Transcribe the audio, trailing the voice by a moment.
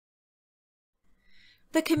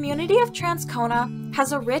The community of Transcona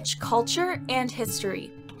has a rich culture and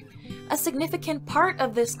history. A significant part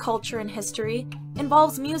of this culture and history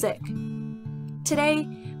involves music. Today,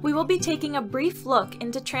 we will be taking a brief look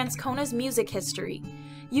into Transcona's music history,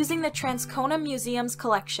 using the Transcona Museum's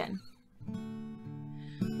collection.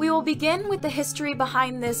 We will begin with the history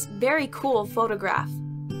behind this very cool photograph.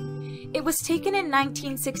 It was taken in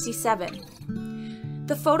 1967.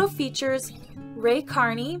 The photo features Ray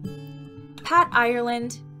Carney, Pat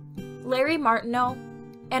Ireland, Larry Martineau,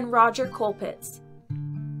 and Roger Colpitts.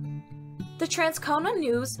 The Transcona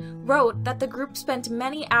News wrote that the group spent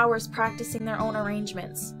many hours practicing their own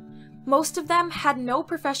arrangements. Most of them had no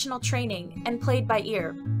professional training and played by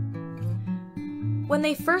ear. When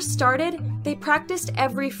they first started, they practiced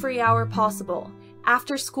every free hour possible,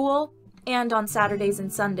 after school and on Saturdays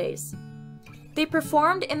and Sundays. They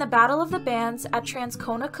performed in the Battle of the Bands at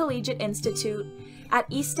Transcona Collegiate Institute, at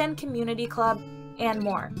East End Community Club, and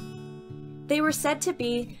more. They were said to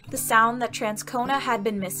be the sound that Transcona had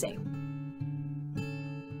been missing.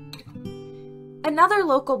 Another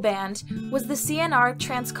local band was the CNR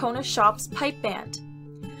Transcona Shops Pipe Band.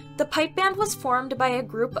 The pipe band was formed by a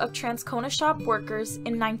group of Transcona shop workers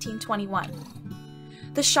in 1921.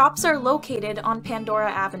 The shops are located on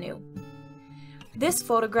Pandora Avenue. This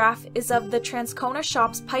photograph is of the Transcona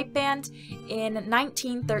Shops Pipe Band in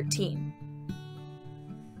 1913.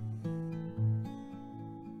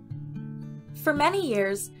 For many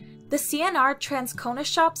years, the CNR Transcona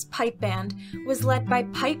Shops Pipe Band was led by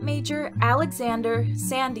Pipe Major Alexander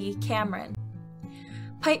Sandy Cameron.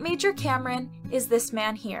 Pipe Major Cameron is this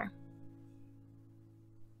man here.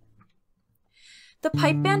 The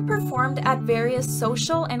pipe band performed at various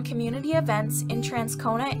social and community events in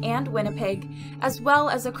Transcona and Winnipeg, as well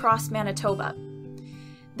as across Manitoba.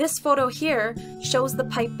 This photo here shows the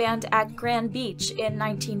pipe band at Grand Beach in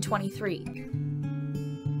 1923.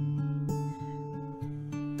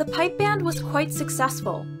 The pipe band was quite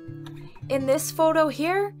successful. In this photo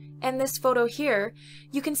here and this photo here,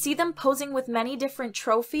 you can see them posing with many different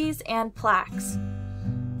trophies and plaques.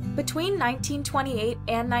 Between 1928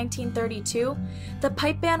 and 1932, the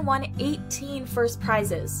pipe band won 18 first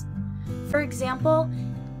prizes. For example,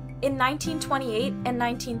 in 1928 and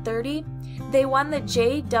 1930, they won the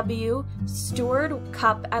J.W. Stewart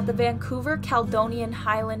Cup at the Vancouver Caledonian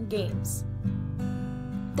Highland Games.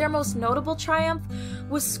 Their most notable triumph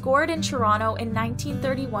was scored in Toronto in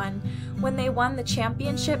 1931 when they won the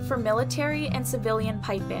championship for military and civilian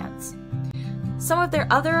pipe bands. Some of their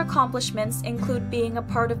other accomplishments include being a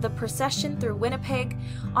part of the procession through Winnipeg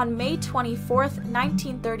on May 24,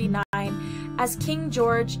 1939, as King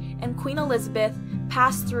George and Queen Elizabeth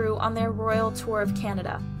passed through on their royal tour of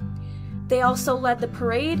Canada. They also led the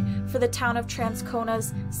parade for the town of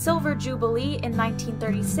Transcona's Silver Jubilee in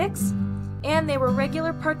 1936, and they were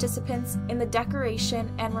regular participants in the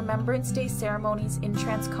Decoration and Remembrance Day ceremonies in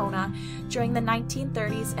Transcona during the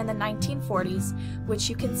 1930s and the 1940s, which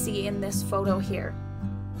you can see in this photo here.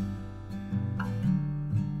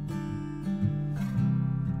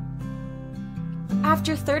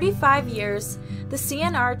 After 35 years, the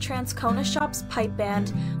CNR Transcona Shops Pipe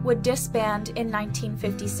Band would disband in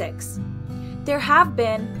 1956. There have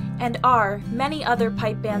been, and are, many other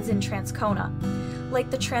pipe bands in Transcona, like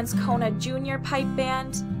the Transcona Junior Pipe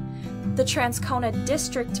Band, the Transcona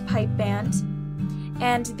District Pipe Band,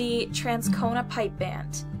 and the Transcona Pipe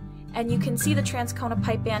Band. And you can see the Transcona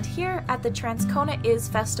Pipe Band here at the Transcona Is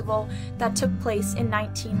Festival that took place in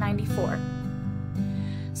 1994.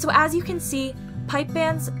 So as you can see, pipe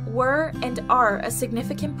bands were and are a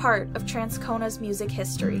significant part of Transcona's music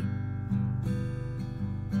history.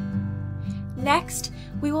 Next,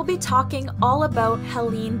 we will be talking all about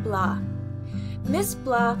Helene Blas. Miss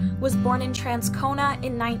Blas was born in Transcona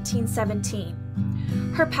in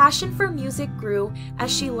 1917. Her passion for music grew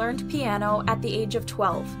as she learned piano at the age of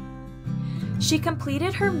 12. She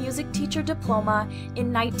completed her music teacher diploma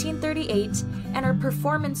in 1938 and her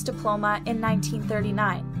performance diploma in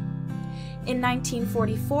 1939. In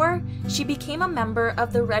 1944, she became a member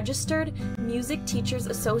of the Registered Music Teachers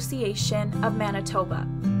Association of Manitoba.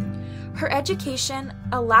 Her education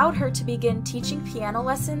allowed her to begin teaching piano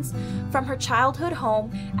lessons from her childhood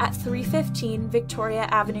home at 315 Victoria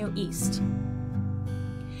Avenue East.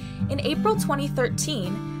 In April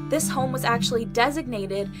 2013, this home was actually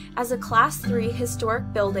designated as a Class 3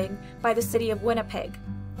 historic building by the City of Winnipeg.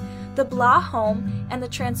 The Blas Home and the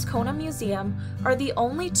Transcona Museum are the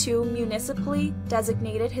only two municipally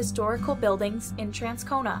designated historical buildings in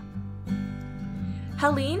Transcona.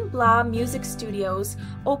 Helene Blas Music Studios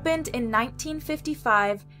opened in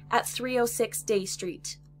 1955 at 306 Day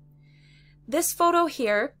Street. This photo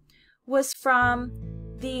here was from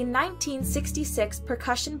the 1966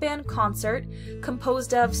 percussion band concert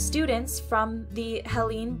composed of students from the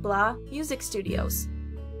Helene Blas Music Studios.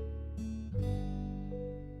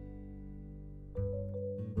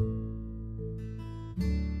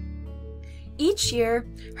 Each year,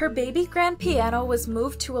 her baby grand piano was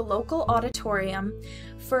moved to a local auditorium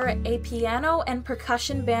for a piano and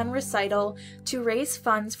percussion band recital to raise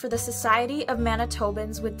funds for the Society of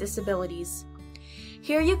Manitobans with Disabilities.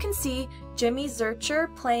 Here you can see Jimmy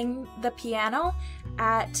Zurcher playing the piano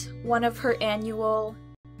at one of her annual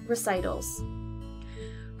recitals.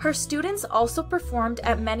 Her students also performed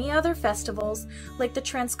at many other festivals like the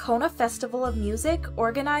Transcona Festival of Music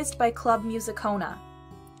organized by Club Musicona.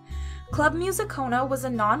 Club Musicona was a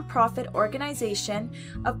non-profit organization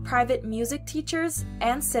of private music teachers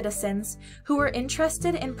and citizens who were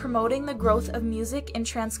interested in promoting the growth of music in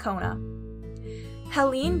Transcona.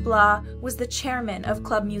 Helene Blas was the chairman of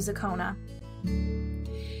Club Musicona.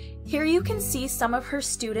 Here you can see some of her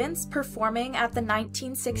students performing at the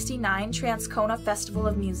 1969 Transcona Festival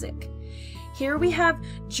of Music. Here we have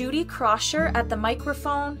Judy Crosher at the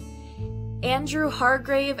microphone, Andrew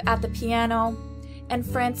Hargrave at the piano, and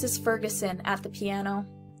Francis Ferguson at the piano.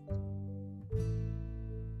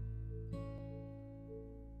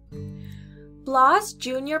 Blas'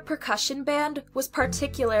 junior percussion band was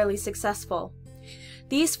particularly successful.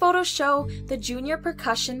 These photos show the junior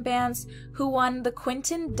percussion bands who won the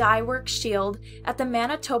Quinton Dyework Shield at the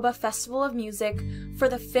Manitoba Festival of Music for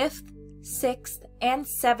the 5th, 6th, and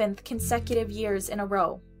 7th consecutive years in a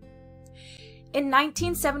row. In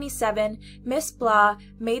 1977, Miss Blas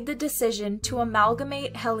made the decision to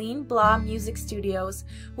amalgamate Helene Blas Music Studios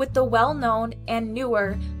with the well-known and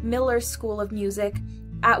newer Miller School of Music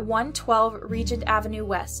at 112 Regent Avenue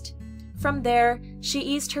West. From there, she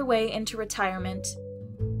eased her way into retirement.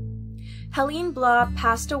 Helene Blas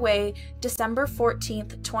passed away December 14,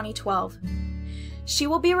 2012. She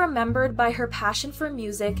will be remembered by her passion for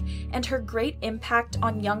music and her great impact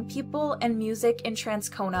on young people and music in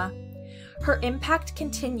Transcona. Her impact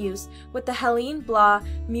continues with the Helene Blas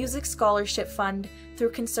Music Scholarship Fund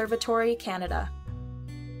through Conservatory Canada.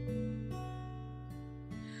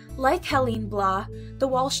 Like Helene Blas, the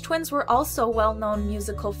Walsh twins were also well-known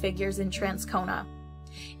musical figures in Transcona.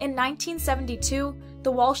 In 1972,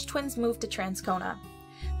 the Walsh twins moved to Transcona.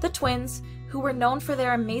 The twins, who were known for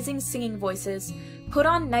their amazing singing voices, put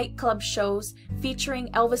on nightclub shows featuring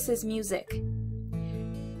Elvis's music.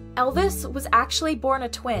 Elvis was actually born a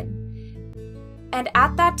twin, and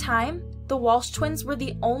at that time, the Walsh twins were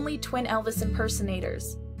the only twin Elvis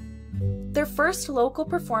impersonators. Their first local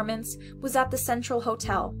performance was at the Central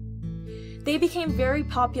Hotel. They became very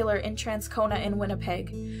popular in Transcona and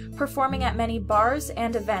Winnipeg, performing at many bars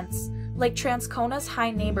and events, like Transcona's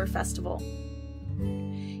High Neighbor Festival.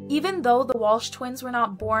 Even though the Walsh twins were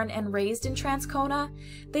not born and raised in Transcona,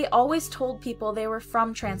 they always told people they were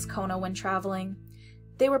from Transcona when traveling.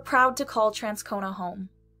 They were proud to call Transcona home.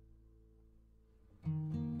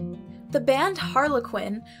 The band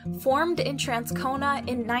Harlequin formed in Transcona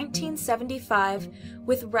in 1975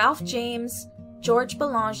 with Ralph James, George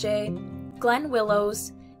Belanger, Glenn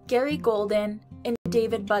Willows, Gary Golden, and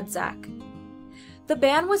David Budzak. The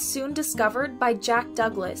band was soon discovered by Jack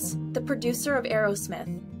Douglas, the producer of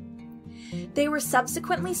Aerosmith. They were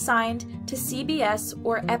subsequently signed to CBS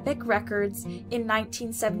or Epic Records in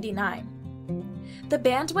 1979. The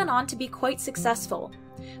band went on to be quite successful.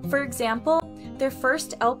 For example, their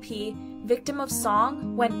first LP, Victim of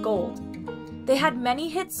Song, went gold. They had many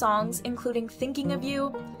hit songs including Thinking of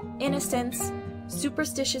You, Innocence,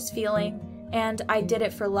 Superstitious Feeling, and I Did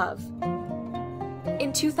It for Love.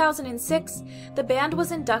 In 2006, the band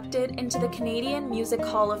was inducted into the Canadian Music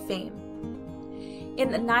Hall of Fame.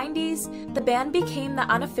 In the 90s, the band became the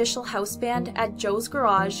unofficial house band at Joe's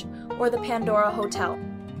Garage or the Pandora Hotel.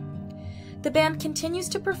 The band continues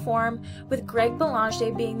to perform, with Greg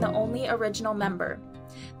Belanger being the only original member.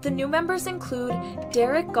 The new members include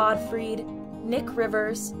Derek Godfried, Nick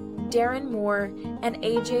Rivers, Darren Moore, and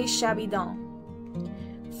AJ Chabidon.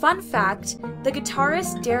 Fun fact, the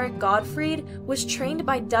guitarist Derek Godfried was trained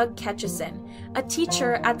by Doug Ketchison, a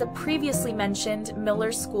teacher at the previously mentioned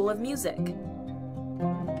Miller School of Music.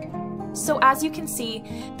 So as you can see,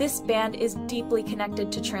 this band is deeply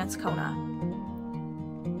connected to Transcona.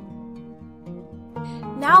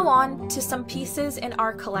 Now on to some pieces in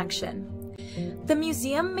our collection. The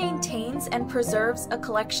museum maintains and preserves a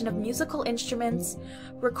collection of musical instruments,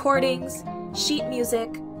 recordings, sheet music,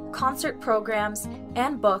 concert programs,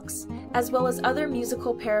 and books, as well as other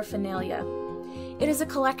musical paraphernalia. It is a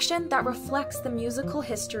collection that reflects the musical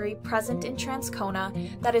history present in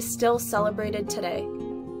Transcona that is still celebrated today.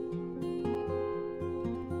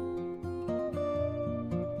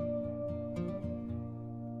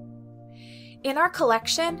 In our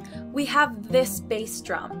collection, we have this bass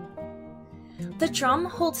drum. The drum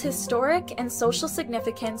holds historic and social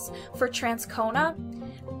significance for Transcona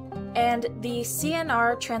and the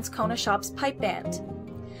CNR Transcona Shops Pipe Band.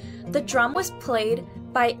 The drum was played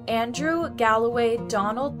by Andrew Galloway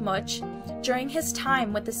Donald Much during his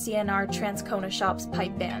time with the CNR Transcona Shops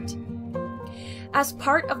Pipe Band. As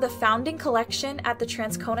part of the founding collection at the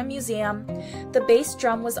Transcona Museum, the bass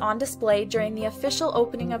drum was on display during the official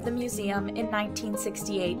opening of the museum in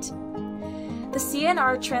 1968. The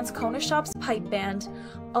CNR Transcona Shops Pipe Band,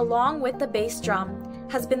 along with the bass drum,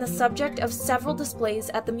 has been the subject of several displays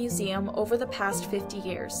at the museum over the past 50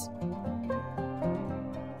 years.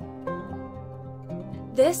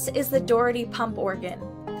 This is the Doherty pump organ.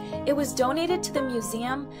 It was donated to the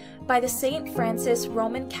museum by the St. Francis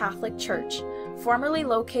Roman Catholic Church, formerly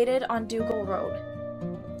located on Dougal Road.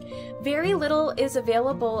 Very little is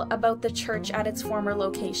available about the church at its former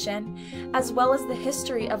location, as well as the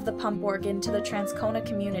history of the pump organ to the Transcona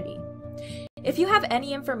community. If you have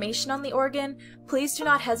any information on the organ, please do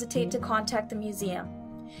not hesitate to contact the museum.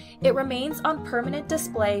 It remains on permanent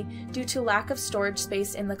display due to lack of storage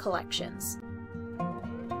space in the collections.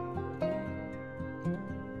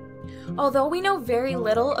 Although we know very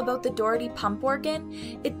little about the Doherty pump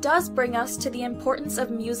organ, it does bring us to the importance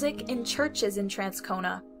of music in churches in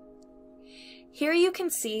Transcona. Here you can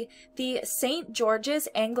see the St. George's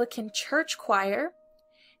Anglican Church Choir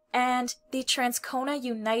and the Transcona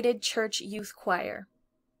United Church Youth Choir.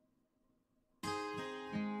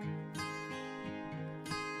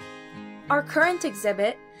 Our current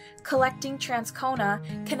exhibit, Collecting Transcona,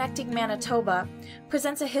 Connecting Manitoba,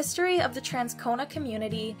 presents a history of the Transcona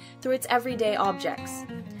community through its everyday objects.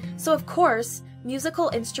 So of course,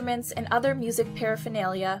 musical instruments and other music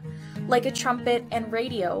paraphernalia, like a trumpet and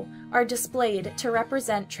radio, are displayed to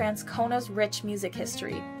represent Transcona's rich music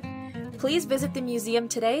history. Please visit the museum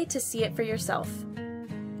today to see it for yourself.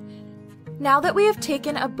 Now that we have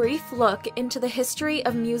taken a brief look into the history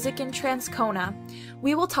of music in Transcona,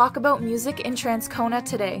 we will talk about music in Transcona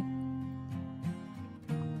today.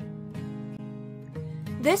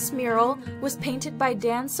 This mural was painted by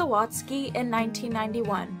Dan Sawatsky in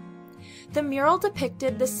 1991. The mural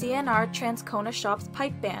depicted the CNR Transcona Shops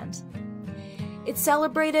Pipe Band. It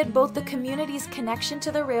celebrated both the community's connection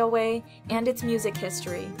to the railway and its music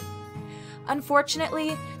history.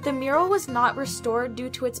 Unfortunately, the mural was not restored due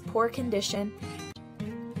to its poor condition,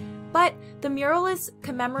 but the mural is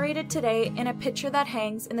commemorated today in a picture that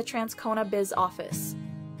hangs in the Transcona Biz office.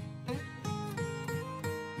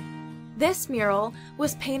 This mural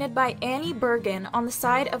was painted by Annie Bergen on the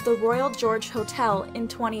side of the Royal George Hotel in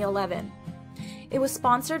 2011. It was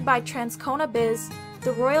sponsored by Transcona Biz,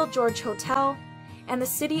 the Royal George Hotel, and the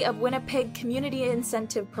City of Winnipeg Community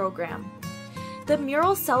Incentive Program. The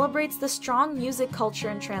mural celebrates the strong music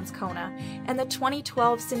culture in Transcona and the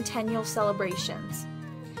 2012 Centennial celebrations.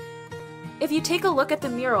 If you take a look at the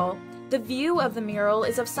mural, the view of the mural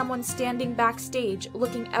is of someone standing backstage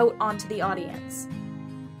looking out onto the audience.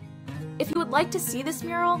 If you would like to see this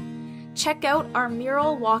mural, check out our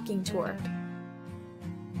mural walking tour.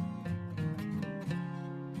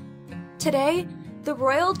 Today, the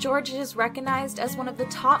Royal George is recognized as one of the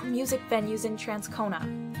top music venues in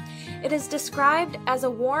Transcona. It is described as a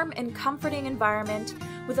warm and comforting environment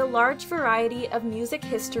with a large variety of music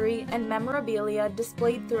history and memorabilia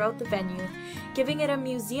displayed throughout the venue, giving it a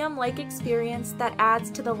museum-like experience that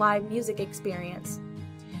adds to the live music experience.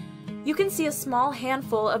 You can see a small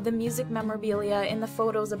handful of the music memorabilia in the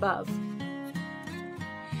photos above.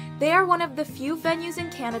 They are one of the few venues in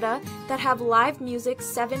Canada that have live music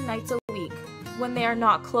 7 nights a week, when they are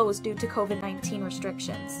not closed due to COVID-19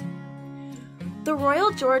 restrictions. The Royal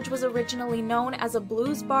George was originally known as a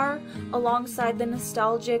blues bar alongside the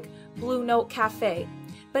nostalgic Blue Note Cafe,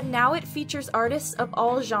 but now it features artists of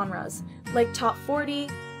all genres, like top 40,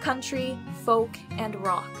 country, folk, and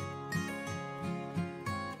rock.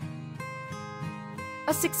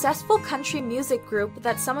 A successful country music group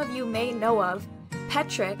that some of you may know of,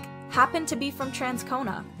 Petrick, happened to be from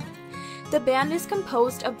Transcona. The band is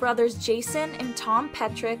composed of brothers Jason and Tom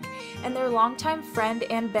Petrick and their longtime friend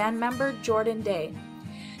and band member Jordan Day.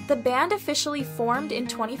 The band officially formed in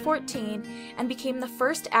 2014 and became the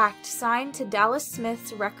first act signed to Dallas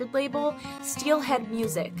Smith's record label Steelhead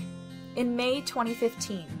Music in May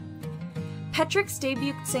 2015. Petrick's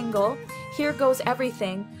debut single, Here Goes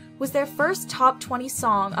Everything, was their first top 20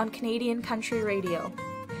 song on Canadian country radio.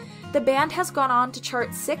 The band has gone on to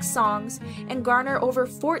chart 6 songs and garner over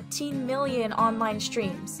 14 million online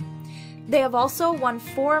streams. They have also won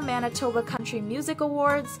 4 Manitoba Country Music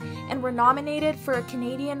Awards and were nominated for a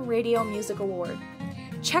Canadian Radio Music Award.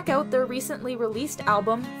 check out their recently released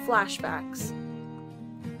album, Flashbacks.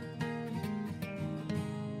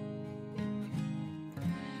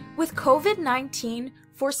 With COVID-19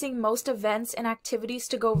 forcing most events and activities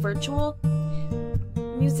to go virtual,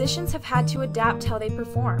 musicians have had to adapt how they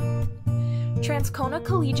perform. Transcona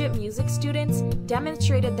collegiate music students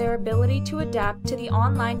demonstrated their ability to adapt to the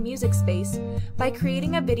online music space by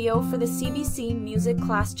creating a video for the CBC Music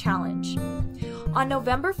Class Challenge. On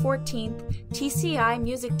November 14th, TCI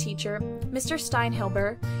music teacher, Mr.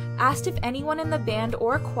 Steinhilber, asked if anyone in the band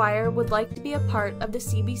or choir would like to be a part of the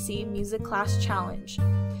CBC Music Class Challenge.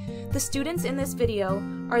 The students in this video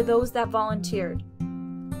are those that volunteered.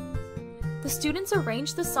 The students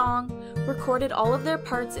arranged the song, recorded all of their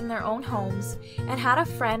parts in their own homes, and had a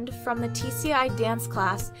friend from the TCI dance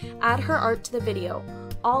class add her art to the video,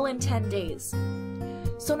 all in 10 days.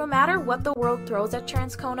 So no matter what the world throws at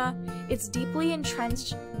Transcona, its deeply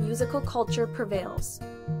entrenched musical culture prevails.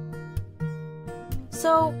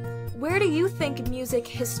 So, where do you think music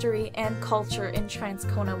history and culture in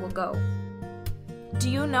Transcona will go? Do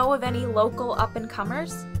you know of any local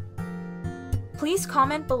up-and-comers? Please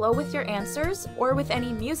comment below with your answers or with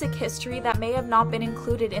any music history that may have not been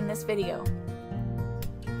included in this video.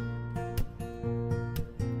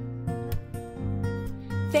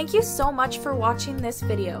 Thank you so much for watching this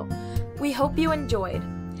video. We hope you enjoyed.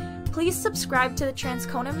 Please subscribe to the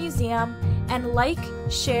Transcona Museum and like,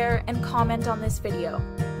 share, and comment on this video.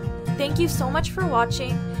 Thank you so much for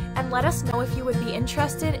watching, and let us know if you would be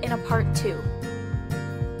interested in a part 2.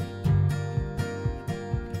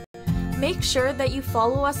 Make sure that you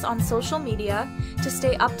follow us on social media to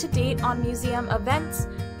stay up to date on museum events,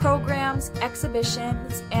 programs,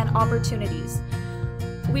 exhibitions, and opportunities.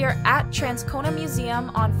 We are at Transcona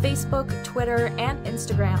Museum on Facebook, Twitter, and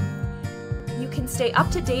Instagram. You can stay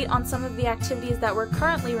up to date on some of the activities that we're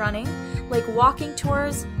currently running, like walking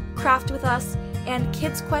tours, Craft with Us, and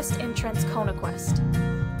Kids Quest and Transcona Quest.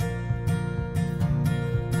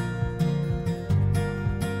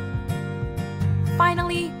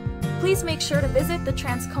 Finally, please make sure to visit the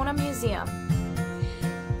Transcona Museum.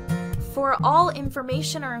 For all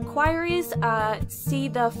information or inquiries, see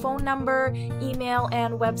the phone number, email,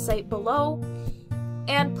 and website below.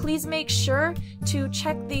 And please make sure to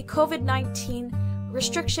check the COVID-19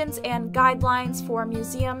 restrictions and guidelines for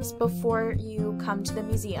museums before you come to the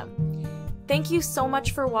museum. Thank you so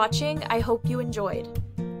much for watching. I hope you enjoyed.